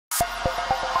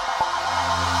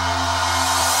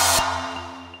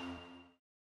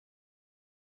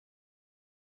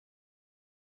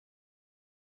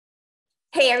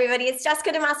Hey everybody, it's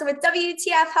Jessica DeMassa with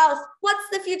WTF Health. What's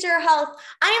the future of health?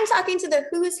 I am talking to the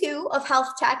who's who of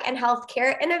health tech and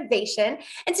healthcare innovation.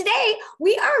 And today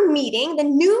we are meeting the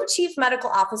new Chief Medical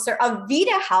Officer of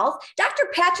Vida Health, Dr.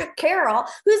 Patrick Carroll,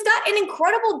 who's got an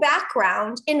incredible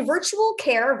background in virtual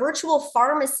care, virtual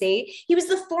pharmacy. He was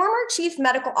the former Chief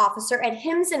Medical Officer at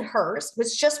Hims and Hers,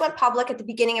 which just went public at the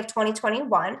beginning of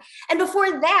 2021. And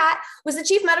before that was the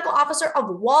Chief Medical Officer of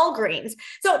Walgreens.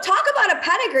 So talk about a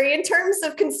pedigree in terms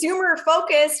of consumer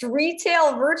focused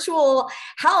retail virtual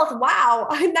health. Wow.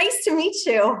 Nice to meet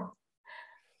you.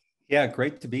 Yeah,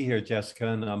 great to be here, Jessica.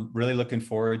 And I'm really looking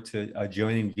forward to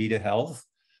joining Vida Health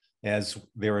as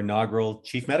their inaugural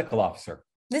Chief Medical Officer.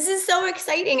 This is so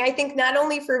exciting. I think not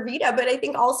only for Vida, but I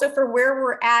think also for where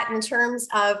we're at in terms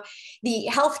of the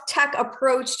health tech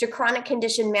approach to chronic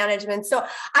condition management. So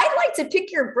I'd like to pick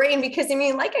your brain because, I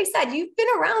mean, like I said, you've been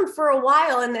around for a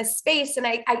while in this space, and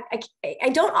I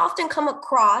don't often come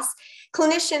across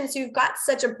clinicians who've got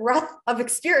such a breadth of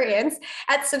experience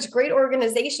at such great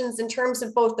organizations in terms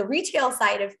of both the retail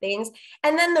side of things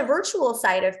and then the virtual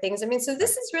side of things. I mean, so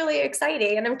this is really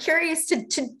exciting, and I'm curious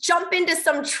to jump into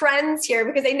some trends here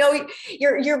because I know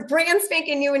you're brand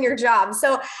spanking new in your job.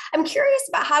 So I'm curious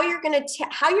about how you're going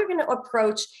to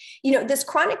approach, this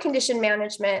chronic condition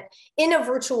management in a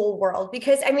virtual world.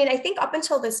 Because I mean, I think up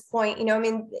until this point,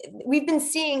 we've been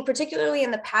seeing, particularly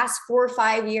in the past 4 or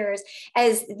 5 years,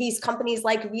 as these companies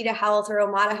like Vida Health or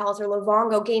Omada Health or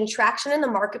Livongo gain traction in the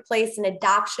marketplace and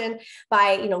adoption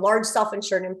by, large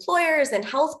self-insured employers and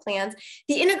health plans,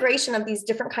 the integration of these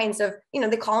different kinds of,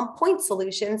 they call them point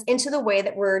solutions into the way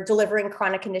that we're delivering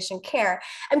chronic condition care.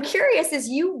 I'm curious, as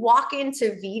you walk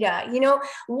into Vida,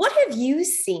 what have you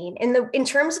seen in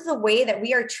terms of the way that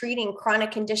we are treating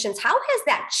chronic conditions? How has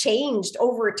that changed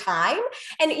over time?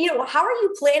 And, how are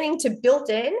you planning to build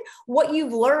in what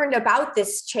you've learned about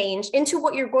this change into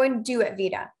what you're going to do at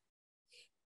Vida?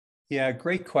 Yeah,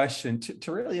 great question.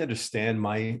 To really understand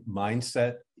my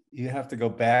mindset, you have to go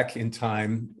back in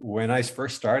time when I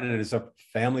first started as a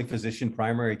family physician,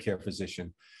 primary care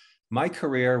physician. My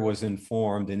career was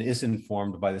informed and is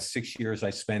informed by the 6 years I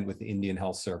spent with the Indian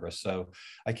Health Service. So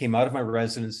I came out of my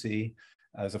residency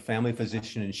as a family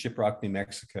physician in Shiprock, New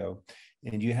Mexico,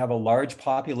 and you have a large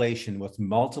population with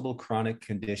multiple chronic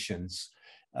conditions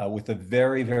with a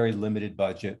very, very limited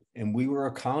budget. And we were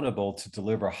accountable to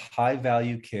deliver high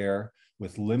value care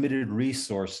with limited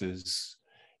resources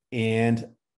and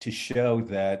to show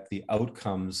that the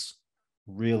outcomes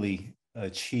really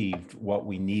achieved what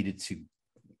we needed to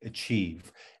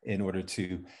achieve in order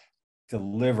to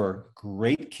deliver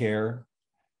great care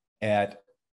at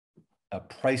a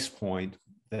price point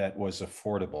that was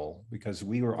affordable, because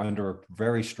we were under a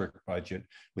very strict budget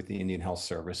with the Indian Health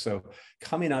Service. So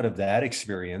coming out of that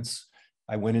experience,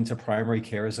 I went into primary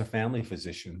care as a family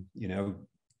physician,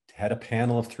 had a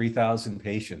panel of 3,000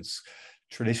 patients.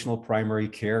 Traditional primary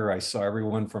care, I saw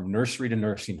everyone from nursery to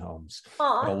nursing homes.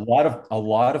 But a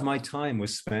lot of my time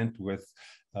was spent with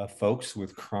folks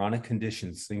with chronic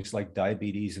conditions, things like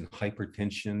diabetes and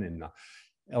hypertension and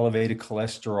elevated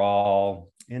cholesterol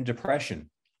and depression.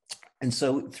 And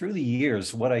so through the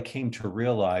years, what I came to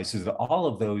realize is that all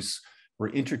of those were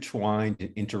intertwined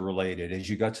and interrelated. As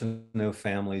you got to know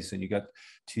families and you got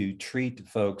to treat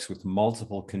folks with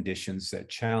multiple conditions that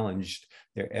challenged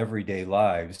their everyday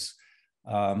lives,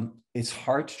 it's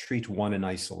hard to treat one in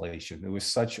isolation. There was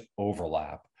such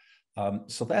overlap.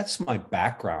 So that's my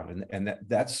background and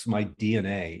that's my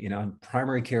DNA. I'm a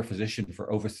primary care physician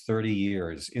for over 30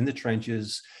 years in the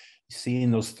trenches, seeing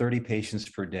those 30 patients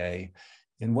per day.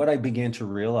 And what I began to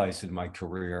realize in my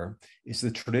career is the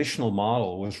traditional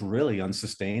model was really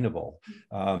unsustainable.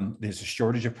 There's a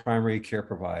shortage of primary care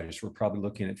providers. We're probably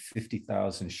looking at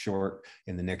 50,000 short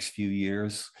in the next few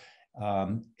years.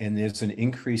 And there's an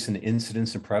increase in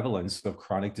incidence and prevalence of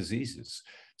chronic diseases.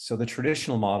 So the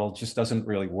traditional model just doesn't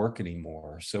really work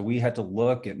anymore. So we had to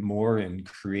look at more in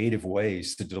creative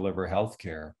ways to deliver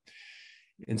healthcare.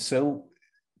 And so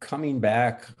coming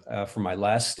back from my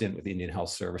last stint with the Indian Health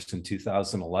Service in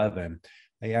 2011,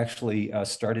 I actually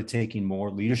started taking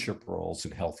more leadership roles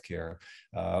in healthcare,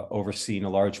 overseeing a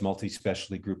large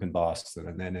multi-specialty group in Boston,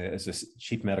 and then as a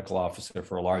chief medical officer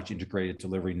for a large integrated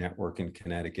delivery network in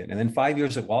Connecticut. And then 5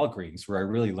 years at Walgreens, where I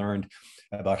really learned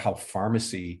about how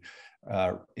pharmacy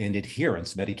and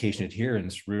adherence, medication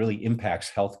adherence, really impacts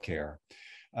healthcare.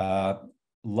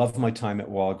 Loved my time at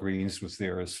Walgreens, was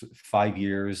there as 5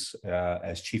 years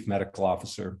as chief medical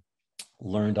officer,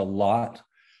 learned a lot.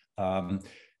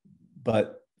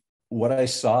 But what I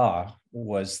saw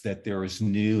was that there was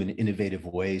new and innovative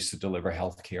ways to deliver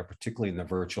healthcare, particularly in the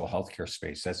virtual healthcare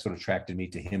space. That's what attracted me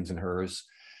to Hims and Hers.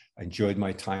 I enjoyed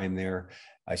my time there.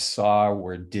 I saw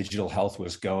where digital health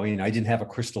was going. I didn't have a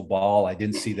crystal ball. I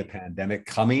didn't see the pandemic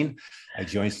coming. I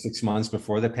joined 6 months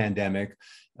before the pandemic.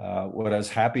 What I was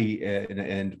happy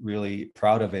and really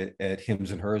proud of it at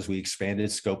Hims and Hers, we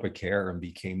expanded scope of care and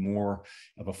became more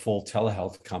of a full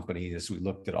telehealth company as we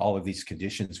looked at all of these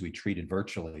conditions we treated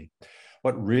virtually.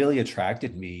 What really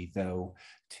attracted me, though,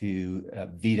 to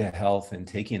Vida Health and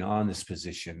taking on this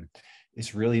position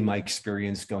is really my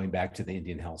experience going back to the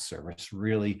Indian Health Service,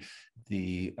 really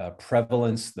the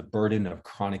prevalence, the burden of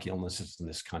chronic illnesses in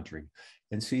this country.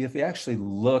 And so if you actually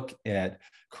look at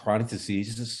chronic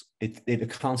diseases, it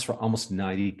accounts for almost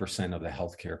 90% of the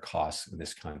healthcare costs in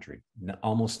this country,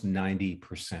 almost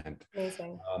 90%.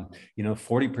 Amazing.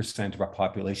 40% of our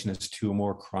population has 2 or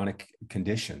more chronic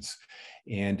conditions.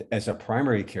 And as a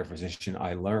primary care physician,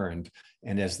 I learned,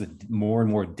 and as the more and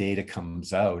more data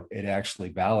comes out, it actually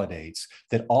validates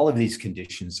that all of these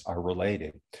conditions are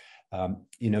related.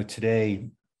 Today,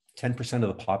 10% of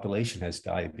the population has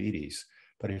diabetes.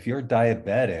 But if you're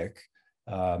diabetic,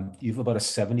 you have about a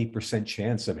 70%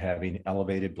 chance of having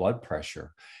elevated blood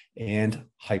pressure and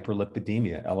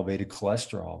hyperlipidemia, elevated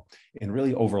cholesterol. And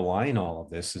really overlying all of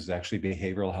this is actually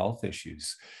behavioral health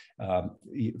issues.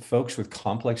 Folks with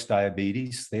complex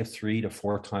diabetes, they have 3 to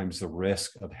 4 times the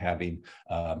risk of having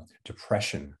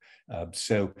depression.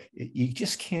 So you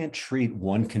just can't treat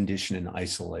one condition in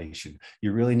isolation.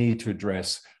 You really need to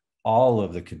address all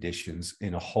of the conditions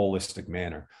in a holistic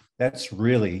manner. That's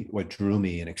really what drew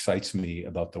me and excites me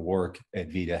about the work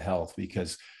at Vida Health,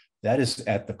 because that is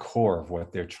at the core of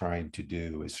what they're trying to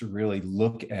do, is to really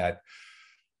look at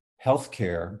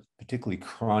healthcare, particularly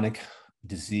chronic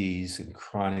disease and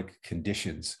chronic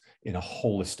conditions, in a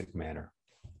holistic manner.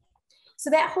 So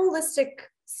that holistic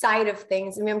side of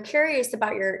things, I mean, I'm curious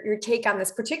about your take on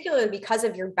this, particularly because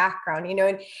of your background,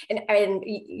 and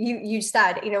you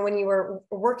said, when you were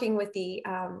working with the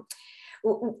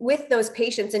with those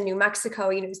patients in New Mexico,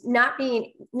 not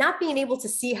being able to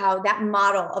see how that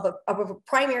model of a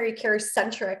primary care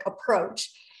centric approach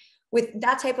with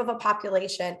that type of a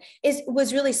population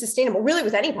was really sustainable, really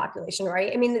with any population,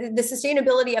 right? I mean, the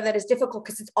sustainability of that is difficult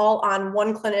because it's all on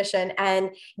one clinician and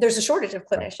there's a shortage of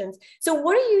clinicians. So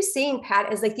what are you seeing,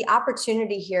 Pat, as like the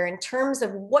opportunity here in terms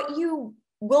of what you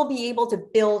will be able to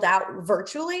build out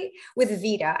virtually with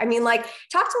Vida? I mean,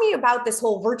 talk to me about this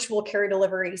whole virtual care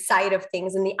delivery side of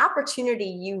things and the opportunity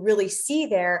you really see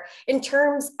there in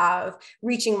terms of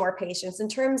reaching more patients, in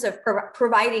terms of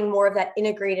providing more of that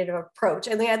integrated approach.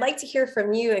 I mean, I'd like to hear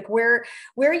from you,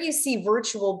 where you see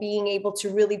virtual being able to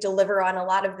really deliver on a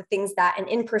lot of the things that an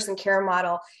in-person care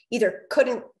model either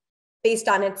couldn't based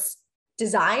on its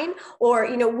design or,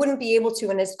 wouldn't be able to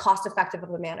in as cost-effective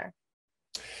of a manner.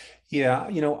 Yeah,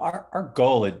 our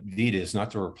goal at Vida is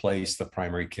not to replace the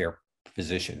primary care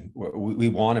physician. We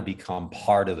want to become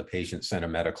part of the patient-centered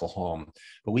medical home,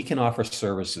 but we can offer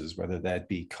services, whether that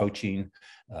be coaching,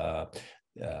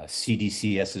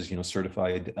 CDCSs,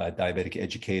 certified diabetic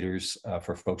educators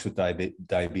for folks with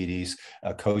diabetes,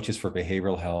 coaches for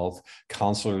behavioral health,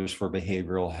 counselors for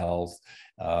behavioral health,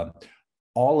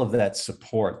 all of that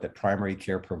support that primary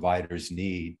care providers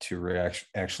need to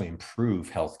actually improve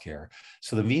healthcare.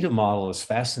 So the Vida model is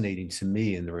fascinating to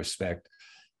me in the respect,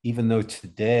 even though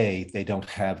today they don't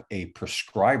have a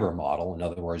prescriber model, in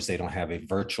other words, they don't have a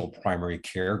virtual primary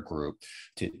care group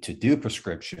to do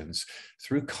prescriptions,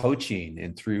 through coaching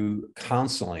and through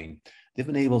counseling, they've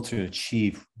been able to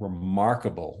achieve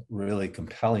remarkable, really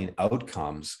compelling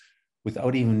outcomes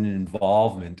without even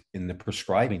involvement in the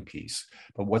prescribing piece.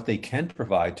 But what they can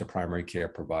provide to primary care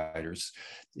providers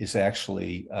is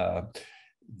actually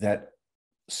that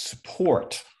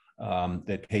support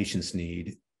that patients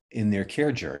need in their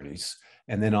care journeys,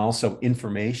 and then also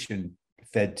information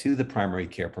fed to the primary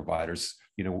care providers.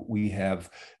 We have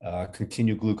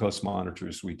continued glucose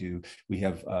monitors. We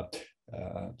have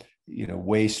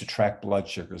ways to track blood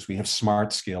sugars. We have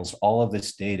smart scales, all of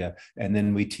this data, and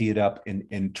then we tee it up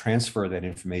and transfer that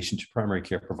information to primary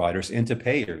care providers and to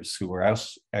payers, who are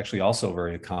actually also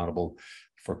very accountable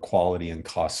for quality and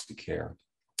cost of care,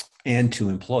 and to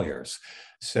employers.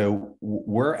 So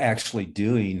we're actually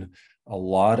doing a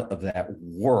lot of that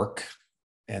work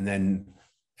and then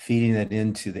feeding that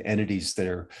into the entities that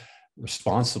are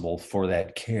responsible for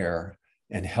that care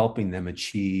and helping them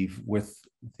achieve with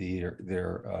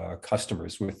their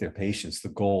customers, with their patients, the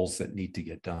goals that need to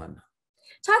get done.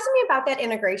 Talk to me about that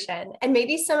integration and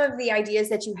maybe some of the ideas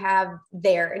that you have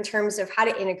there in terms of how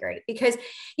to integrate. Because,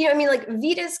 like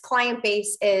Vida's client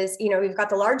base is, we've got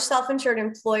the large self-insured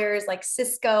employers like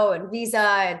Cisco and Visa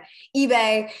and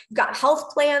eBay. We've got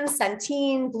health plans,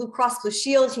 Centene, Blue Cross Blue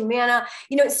Shield, Humana.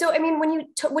 So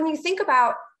when you think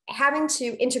about having to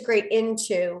integrate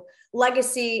into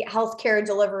legacy healthcare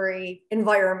delivery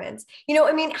environments,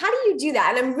 how do you do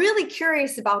that? And I'm really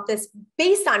curious about this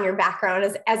based on your background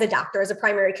as a doctor, as a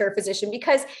primary care physician,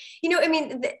 because,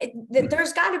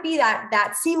 there's got to be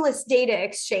that seamless data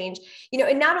exchange,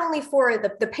 and not only for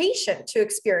the patient to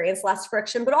experience less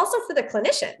friction, but also for the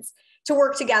clinicians to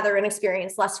work together and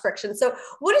experience less friction. So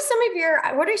what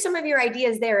are some of your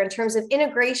ideas there in terms of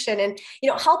integration and,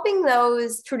 helping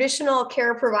those traditional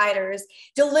care providers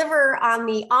deliver on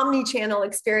the omni-channel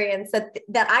experience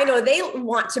that I know they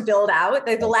want to build out?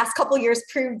 The last couple of years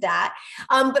proved that,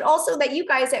 but also that you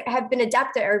guys have been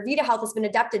adapted, or Vida Health has been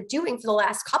adapted doing for the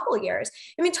last couple of years.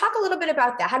 Talk a little bit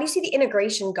about that. How do you see the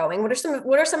integration going? What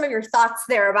are some of your thoughts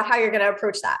there about how you're going to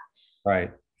approach that? Right.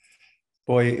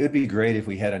 Boy, it would be great if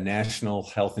we had a national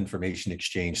health information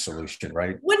exchange solution,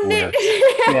 right? Wouldn't it?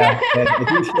 Yeah. If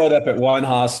you showed up at one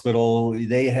hospital,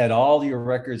 they had all your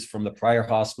records from the prior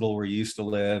hospital where you used to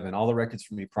live and all the records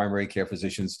from your primary care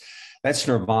physicians. That's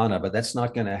nirvana, but that's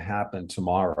not going to happen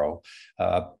tomorrow.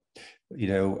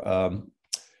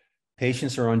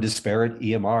 Patients are on disparate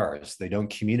EMRs. They don't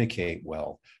communicate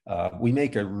well. We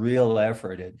make a real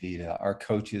effort at Vida. Our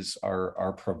coaches are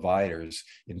our providers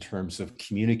in terms of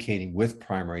communicating with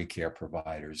primary care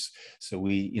providers. So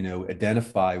we,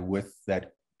 identify with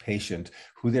that patient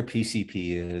who their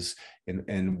PCP is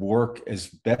and work as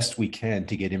best we can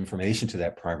to get information to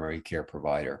that primary care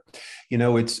provider.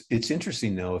 It's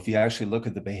interesting though, if you actually look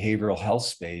at the behavioral health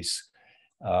space,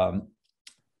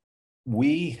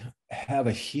 we have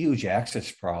a huge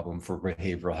access problem for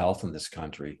behavioral health in this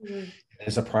country. Mm-hmm.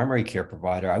 As a primary care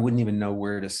provider, I wouldn't even know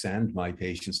where to send my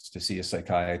patients to see a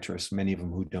psychiatrist, many of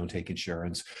them who don't take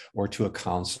insurance, or to a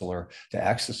counselor to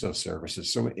access those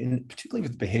services. So particularly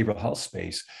with the behavioral health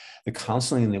space, the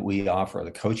counseling that we offer,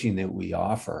 the coaching that we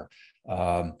offer,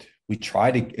 we try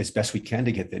to, as best we can,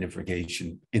 to get that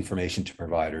information to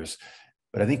providers.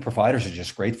 But I think providers are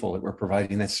just grateful that we're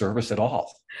providing that service at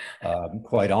all,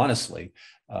 quite honestly.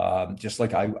 Just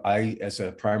like I, as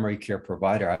a primary care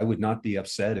provider, I would not be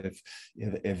upset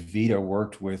if Vida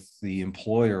worked with the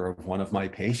employer of one of my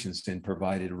patients and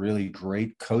provided really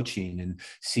great coaching and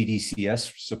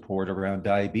CDCS support around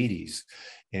diabetes,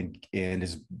 and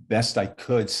as best I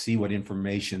could see what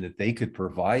information that they could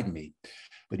provide me.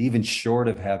 But even short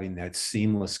of having that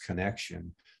seamless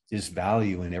connection, there's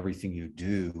value in everything you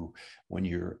do when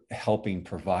you're helping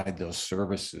provide those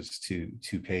services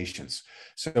to patients.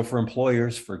 So for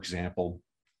employers, for example,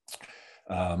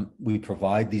 we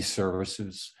provide these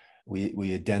services.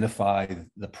 We identify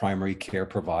the primary care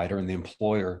provider, and the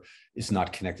employer is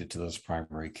not connected to those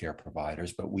primary care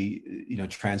providers, but we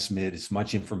transmit as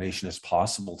much information as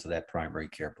possible to that primary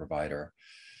care provider.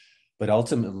 But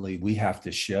ultimately, we have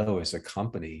to show as a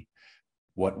company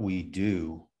what we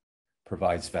do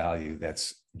provides value.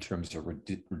 That's in terms of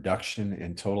reduction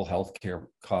in total healthcare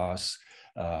costs,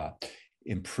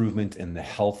 improvement in the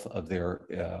health of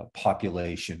their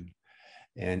population,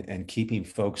 and keeping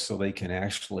folks so they can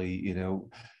actually,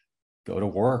 go to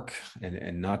work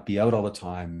and not be out all the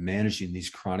time managing these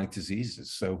chronic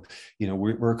diseases. So,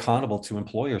 we're accountable to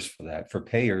employers for that. For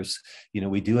payers,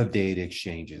 we do have data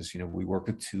exchanges. We work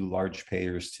with 2 large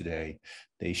payers today.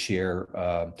 They share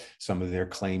some of their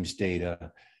claims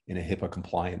data in a HIPAA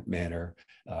compliant manner,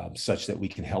 such that we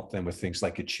can help them with things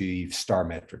like achieve STAR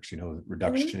metrics,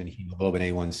 reduction in hemoglobin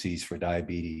A1Cs for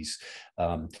diabetes.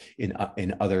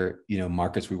 In other,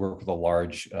 markets, we work with a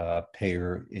large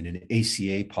payer in an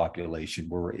ACA population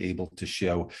where we're able to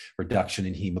show reduction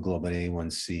in hemoglobin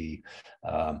A1C,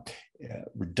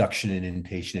 reduction in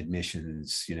inpatient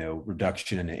admissions,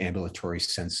 reduction in ambulatory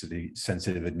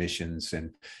sensitive admissions.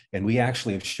 And we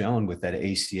actually have shown with that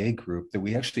ACA group that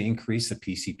we actually increase the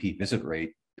PCP visit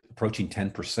rate approaching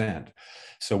 10%.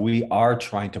 So we are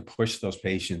trying to push those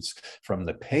patients from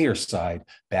the payer side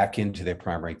back into their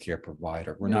primary care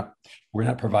provider. We're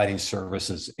not providing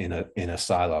services in a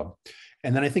silo.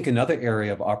 And then I think another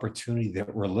area of opportunity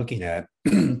that we're looking at,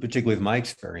 particularly with my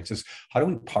experience, is how do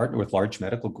we partner with large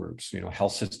medical groups,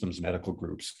 health systems, medical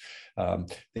groups?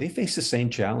 They face the same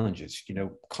challenges.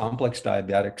 Complex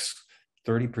diabetics,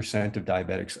 30% of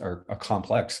diabetics are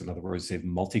complex. In other words, they have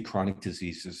multi-chronic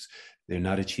diseases. They're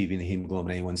not achieving the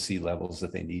hemoglobin A1C levels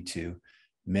that they need to.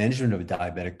 Management of a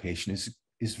diabetic patient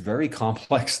is very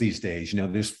complex these days.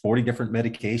 There's 40 different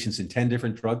medications and 10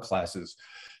 different drug classes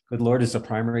good Lord, as a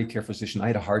primary care physician, I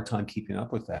had a hard time keeping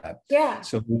up with that. Yeah.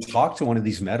 So we talk to one of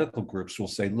these medical groups, we'll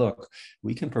say, look,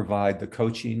 we can provide the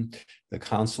coaching, the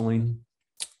counseling,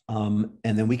 and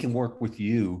then we can work with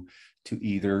you to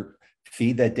either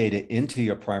feed that data into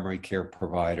your primary care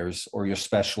providers or your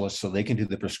specialists so they can do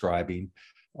the prescribing,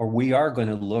 or we are going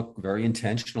to look very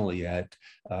intentionally at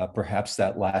perhaps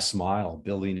that last mile,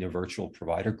 building a virtual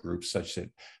provider group such that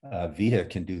Vida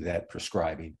can do that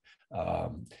prescribing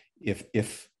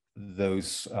if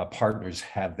those partners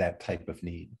have that type of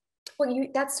need. Well,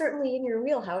 that's certainly in your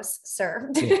wheelhouse,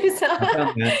 sir. Yeah, I've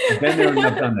done that. I've been there and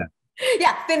I've done that.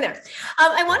 Yeah, been there.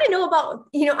 I want to know about,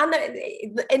 on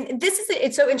and this is,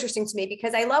 it's so interesting to me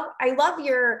because I love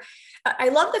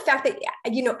the fact that,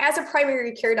 as a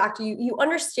primary care doctor, you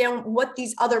understand what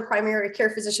these other primary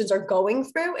care physicians are going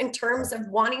through in terms of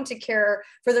wanting to care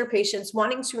for their patients,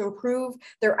 wanting to improve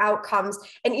their outcomes,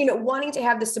 and, wanting to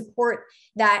have the support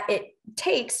that it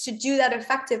takes to do that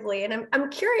effectively. And I'm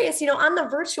curious, on the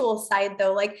virtual side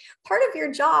though, like part of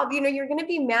your job, you're going to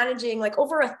be managing like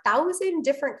over 1,000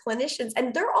 different clinicians,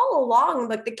 and they're all along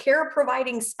like the care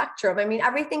providing spectrum. I mean,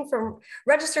 everything from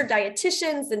registered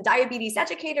dietitians and diabetes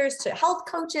educators to health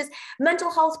coaches,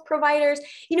 mental health providers,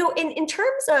 in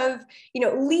terms of,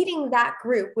 leading that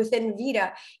group within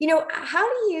Vida, how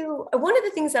do you, one of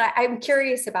the things that I'm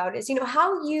curious about is,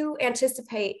 how you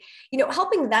anticipate,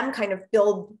 helping them kind of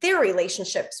build their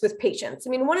relationships with patients. I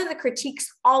mean, one of the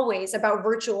critiques always about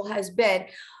virtual has been,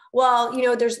 well,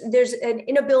 there's an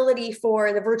inability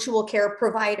for the virtual care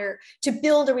provider to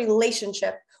build a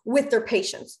relationship with their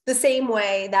patients the same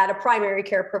way that a primary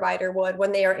care provider would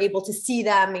when they are able to see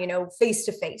them, face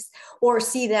to face, or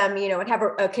see them, and have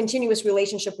a continuous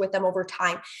relationship with them over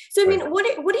time. So, I mean, what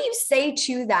do you say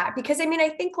to that? Because I mean, I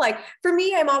think like for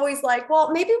me, I'm always like,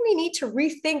 well, maybe we need to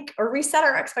rethink or reset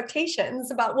our expectations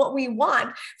about what we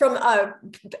want from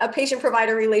a patient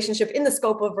provider relationship in the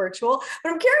scope of virtual.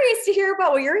 But I'm curious to hear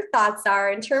about what your thoughts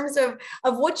are in terms of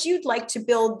what you'd like to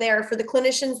build there for the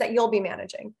clinicians that you'll be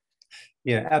managing.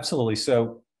 Yeah, absolutely.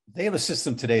 So they have a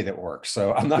system today that works.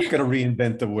 So I'm not going to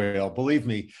reinvent the wheel. Believe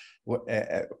me,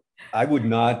 I would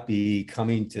not be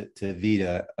coming to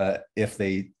Vida if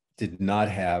they did not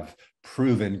have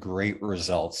proven great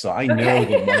results. So I know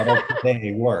the model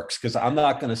today works because I'm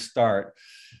not going to start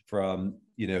from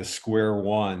square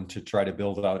one to try to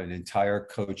build out an entire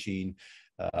coaching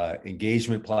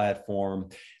engagement platform.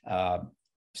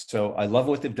 So I love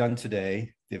what they've done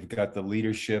today. They've got the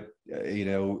leadership,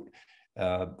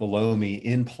 below me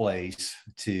in place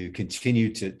to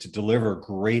continue to deliver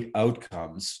great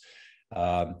outcomes.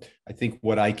 I think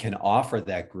what I can offer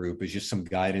that group is just some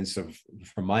guidance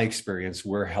from my experience,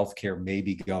 where healthcare may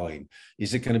be going.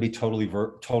 Is it going to be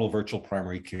total virtual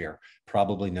primary care?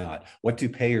 Probably not. What do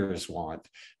payers want?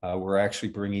 We're actually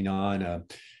bringing on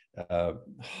a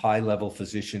high-level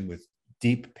physician with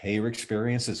deep payer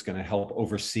experience is going to help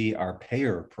oversee our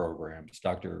payer programs,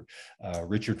 Dr.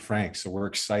 Richard Frank. So we're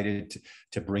excited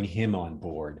to bring him on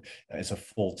board as a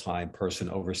full-time person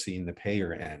overseeing the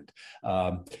payer end.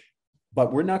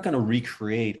 But we're not going to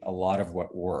recreate a lot of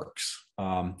what works.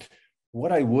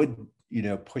 What I would,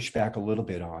 push back a little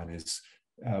bit on is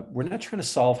we're not trying to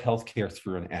solve healthcare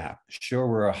through an app. Sure,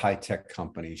 we're a high-tech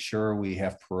company. Sure, we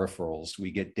have peripherals.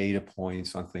 We get data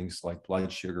points on things like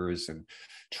blood sugars and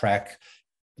track,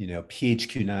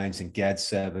 PHQ-9s and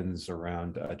GAD-7s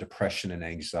around depression and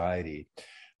anxiety.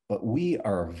 But we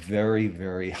are a very,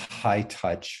 very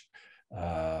high-touch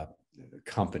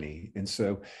company. And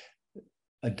so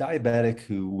a diabetic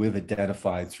who we've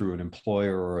identified through an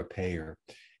employer or a payer,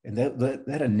 and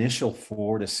that initial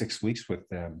 4 to 6 weeks with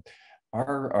them,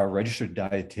 our registered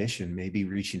dietitian may be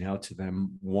reaching out to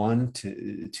them 1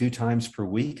 to 2 times per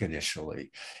week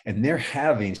initially. And they're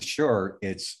having, sure,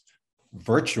 it's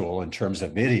virtual in terms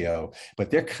of video,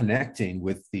 but they're connecting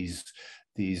with these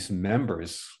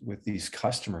members, with these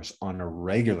customers on a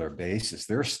regular basis.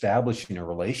 They're establishing a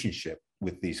relationship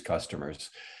with these customers.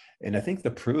 And I think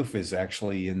the proof is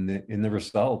actually in the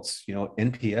results.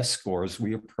 NPS scores,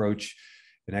 we approach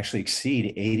and actually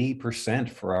exceed 80%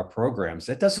 for our programs.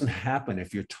 That doesn't happen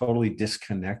if you're totally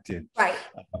disconnected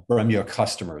from your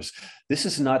customers. This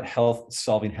is not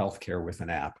solving healthcare with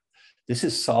an app. This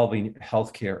is solving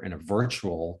healthcare in a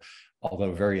virtual,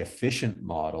 although very efficient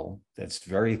model that's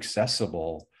very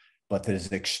accessible, but that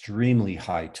is extremely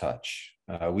high touch.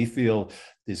 We feel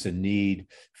there's a need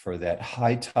for that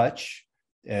high touch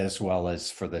as well as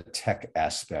for the tech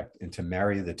aspect, and to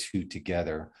marry the two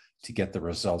together to get the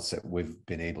results that we've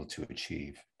been able to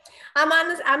achieve. I'm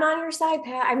on your side,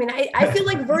 Pat. I mean, I feel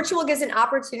like virtual gives an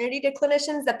opportunity to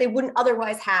clinicians that they wouldn't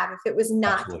otherwise have if it was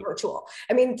not Absolutely. virtual.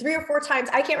 I mean, 3 or 4 times,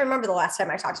 I can't remember the last time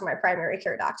I talked to my primary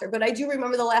care doctor, but I do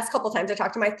remember the last couple of times I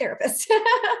talked to my therapist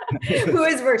who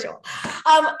is virtual.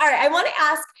 All right, I want to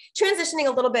ask, transitioning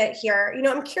a little bit here,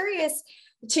 I'm curious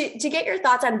to get your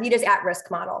thoughts on Vida's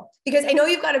at-risk model, because I know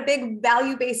you've got a big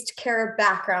value-based care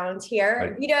background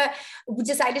here. Right. Vida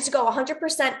decided to go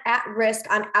 100% at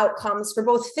risk on outcomes for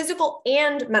both physical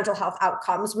and mental health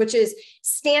outcomes, which is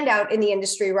standout in the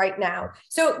industry right now.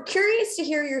 So curious to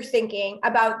hear your thinking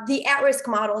about the at-risk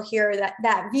model here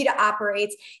that Vida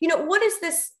operates. What is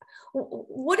this?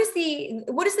 What is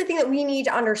the thing that we need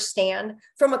to understand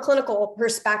from a clinical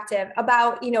perspective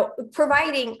about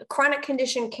providing chronic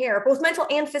condition care, both mental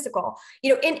and physical,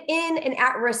 in an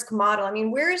at-risk model? I mean,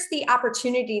 where's the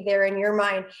opportunity there in your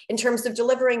mind in terms of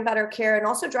delivering better care and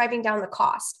also driving down the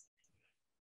cost?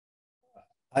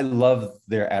 I love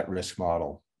their at-risk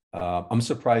model. I'm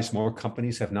surprised more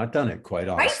companies have not done it, quite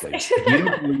honestly. Right? If you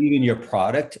don't believe in your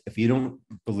product, if you don't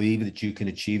believe that you can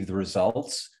achieve the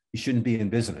results, you shouldn't be in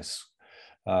business.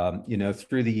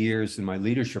 Through the years in my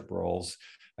leadership roles,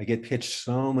 I get pitched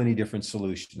so many different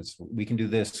solutions. We can do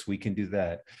this, we can do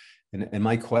that. And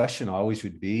my question always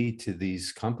would be to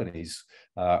these companies,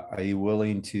 are you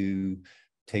willing to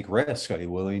take risk? Are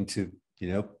you willing to,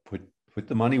 put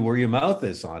the money where your mouth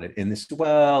is on it? And this,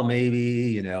 well,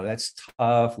 maybe, that's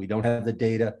tough. We don't have the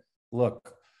data.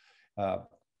 Look,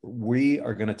 we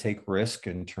are going to take risk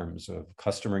in terms of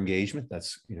customer engagement.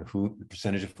 That's who the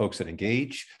percentage of folks that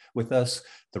engage with us,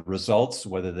 the results,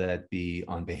 whether that be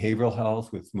on behavioral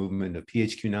health with movement of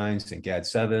PHQ-9s and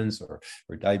GAD-7s, or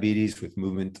diabetes with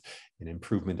movement and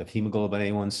improvement of hemoglobin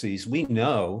A1Cs. We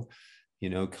know,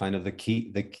 kind of the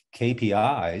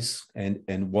KPIs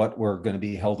and what we're going to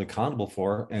be held accountable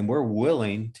for, and we're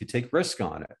willing to take risk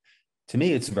on it. To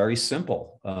me, it's very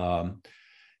simple.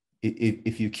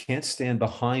 If you can't stand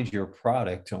behind your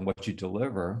product and what you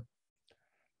deliver,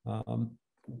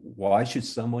 why should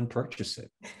someone purchase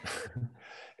it?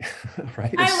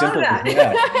 Right? I love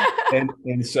that.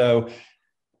 And so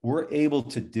we're able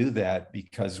to do that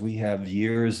because we have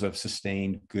years of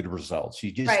sustained good results.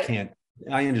 You just can't.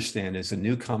 I understand as a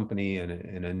new company and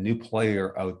a new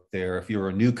player out there, if you're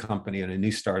a new company and a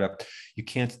new startup, you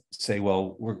can't say,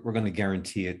 well, we're going to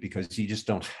guarantee it, because you just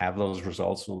don't have those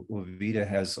results. Well, Vida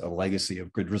has a legacy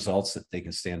of good results that they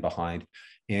can stand behind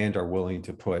and are willing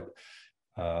to put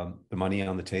the money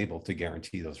on the table to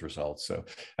guarantee those results. So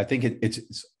I think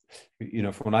it's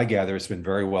from what I gather, it's been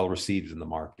very well received in the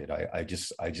market. I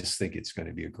just think it's going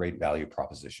to be a great value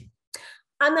proposition.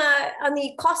 On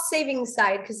the cost saving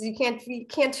side, because you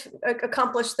can't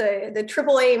accomplish the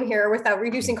triple aim here without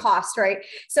reducing cost, right?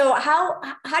 So how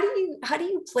do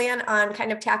you plan on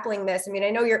kind of tackling this? I mean, I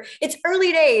know it's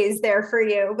early days there for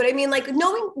you, but I mean, like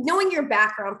knowing your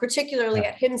background, particularly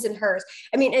at Hims and Hers,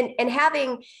 I mean, and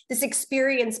having this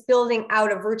experience building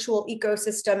out a virtual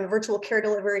ecosystem, virtual care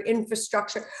delivery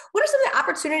infrastructure, what are some of the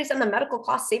opportunities on the medical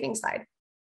cost saving side?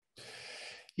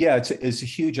 Yeah, it's a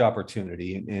huge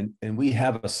opportunity. And we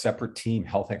have a separate team,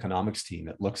 health economics team,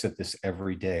 that looks at this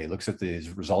every day, looks at the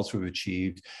results we've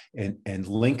achieved and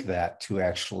link that to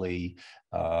actually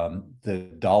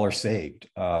the dollar saved.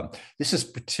 This is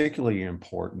particularly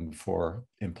important for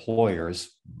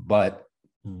employers, but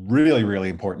really, really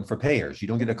important for payers. You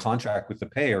don't get a contract with the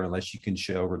payer unless you can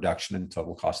show reduction in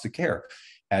total cost of care,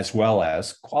 as well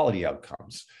as quality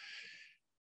outcomes.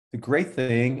 The great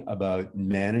thing about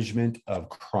management of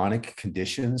chronic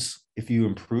conditions, if you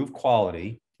improve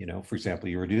quality, for example,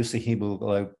 you reduce the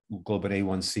hemoglobin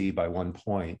A1C by 1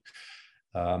 point,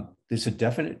 there's a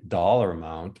definite dollar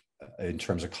amount in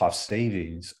terms of cost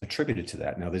savings attributed to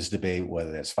that. Now, there's debate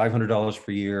whether that's $500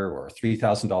 per year or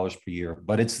 $3,000 per year,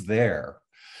 but it's there.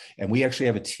 And we actually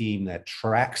have a team that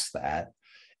tracks that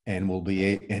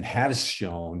and has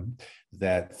shown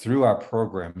that through our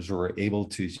programs, we're able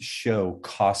to show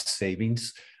cost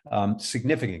savings,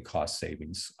 significant cost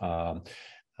savings,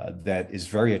 that is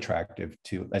very attractive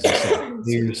to, as I said,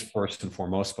 payers first and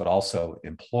foremost, but also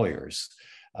employers.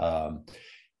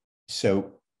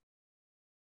 So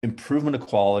improvement of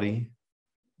quality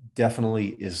definitely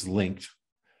is linked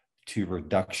to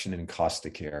reduction in cost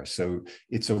of care. So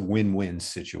it's a win-win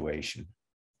situation.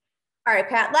 All right,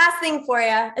 Pat, last thing for you.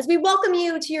 As we welcome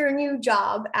you to your new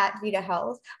job at Vida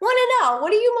Health, I want to know,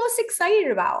 what are you most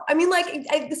excited about? I mean, like,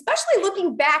 especially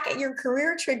looking back at your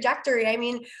career trajectory. I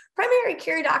mean, primary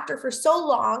care doctor for so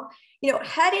long,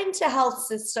 head into health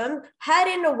system, head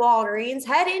into Walgreens,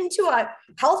 head into a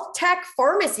health tech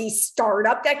pharmacy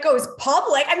startup that goes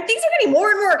public. I mean, things are getting more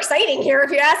and more exciting here,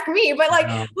 if you ask me, but like,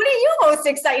 what are you most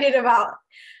excited about?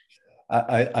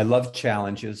 I love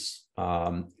challenges.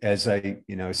 As I,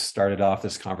 started off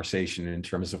this conversation in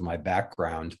terms of my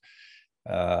background,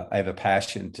 I have a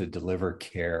passion to deliver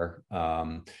care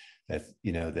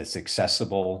that's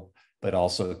accessible, but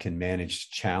also can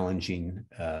manage challenging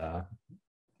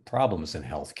problems in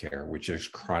healthcare, which is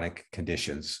chronic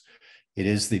conditions. It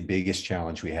is the biggest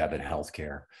challenge we have in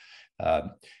healthcare.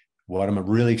 What I'm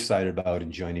really excited about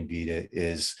in joining Vida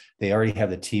is they already have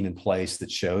the team in place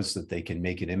that shows that they can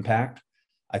make an impact.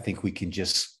 I think we can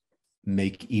just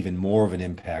make even more of an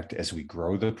impact as we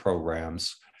grow the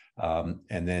programs and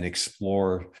then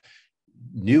explore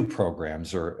new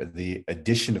programs or the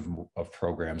addition of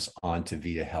programs onto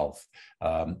Vida Health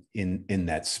in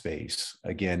that space.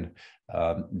 Again,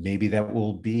 maybe that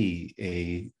will be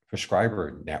a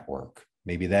prescriber network.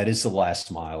 Maybe that is the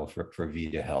last mile for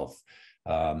Vida Health.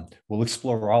 We'll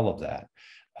explore all of that.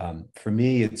 For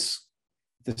me, it's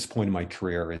at this point in my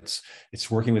career, it's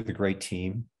working with a great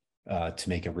team to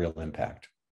make a real impact.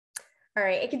 All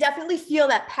right. I can definitely feel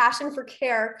that passion for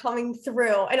care coming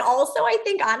through. And also, I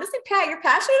think, honestly, Pat, you're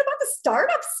passionate about the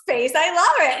startup space. I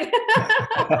love it.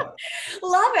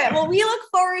 Love it. Well, we look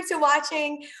forward to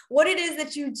watching what it is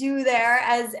that you do there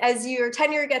as your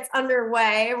tenure gets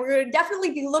underway. We're going to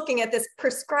definitely be looking at this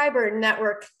prescriber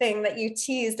network thing that you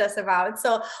teased us about.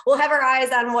 So we'll have our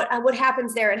eyes on what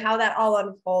happens there and how that all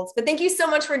unfolds. But thank you so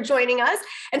much for joining us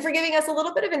and for giving us a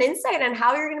little bit of an insight on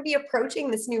how you're going to be approaching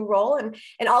this new role and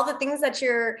all the things that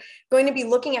you're going to be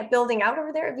looking at building out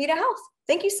over there at Vida Health.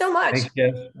 Thank you so much. Thanks,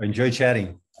 Jeff. I enjoyed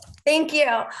chatting. Thank you.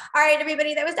 All right,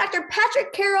 everybody. That was Dr.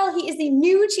 Patrick Carroll. He is the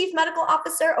new Chief Medical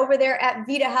Officer over there at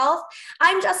Vida Health.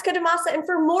 I'm Jessica DeMassa, and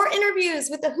for more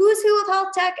interviews with the who's who of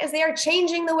health tech as they are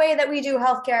changing the way that we do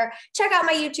healthcare, check out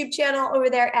my YouTube channel over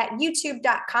there at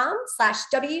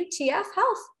youtube.com/WTF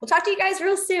Health. We'll talk to you guys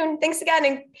real soon. Thanks again.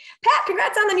 And Pat,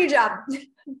 congrats on the new job.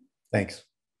 Thanks.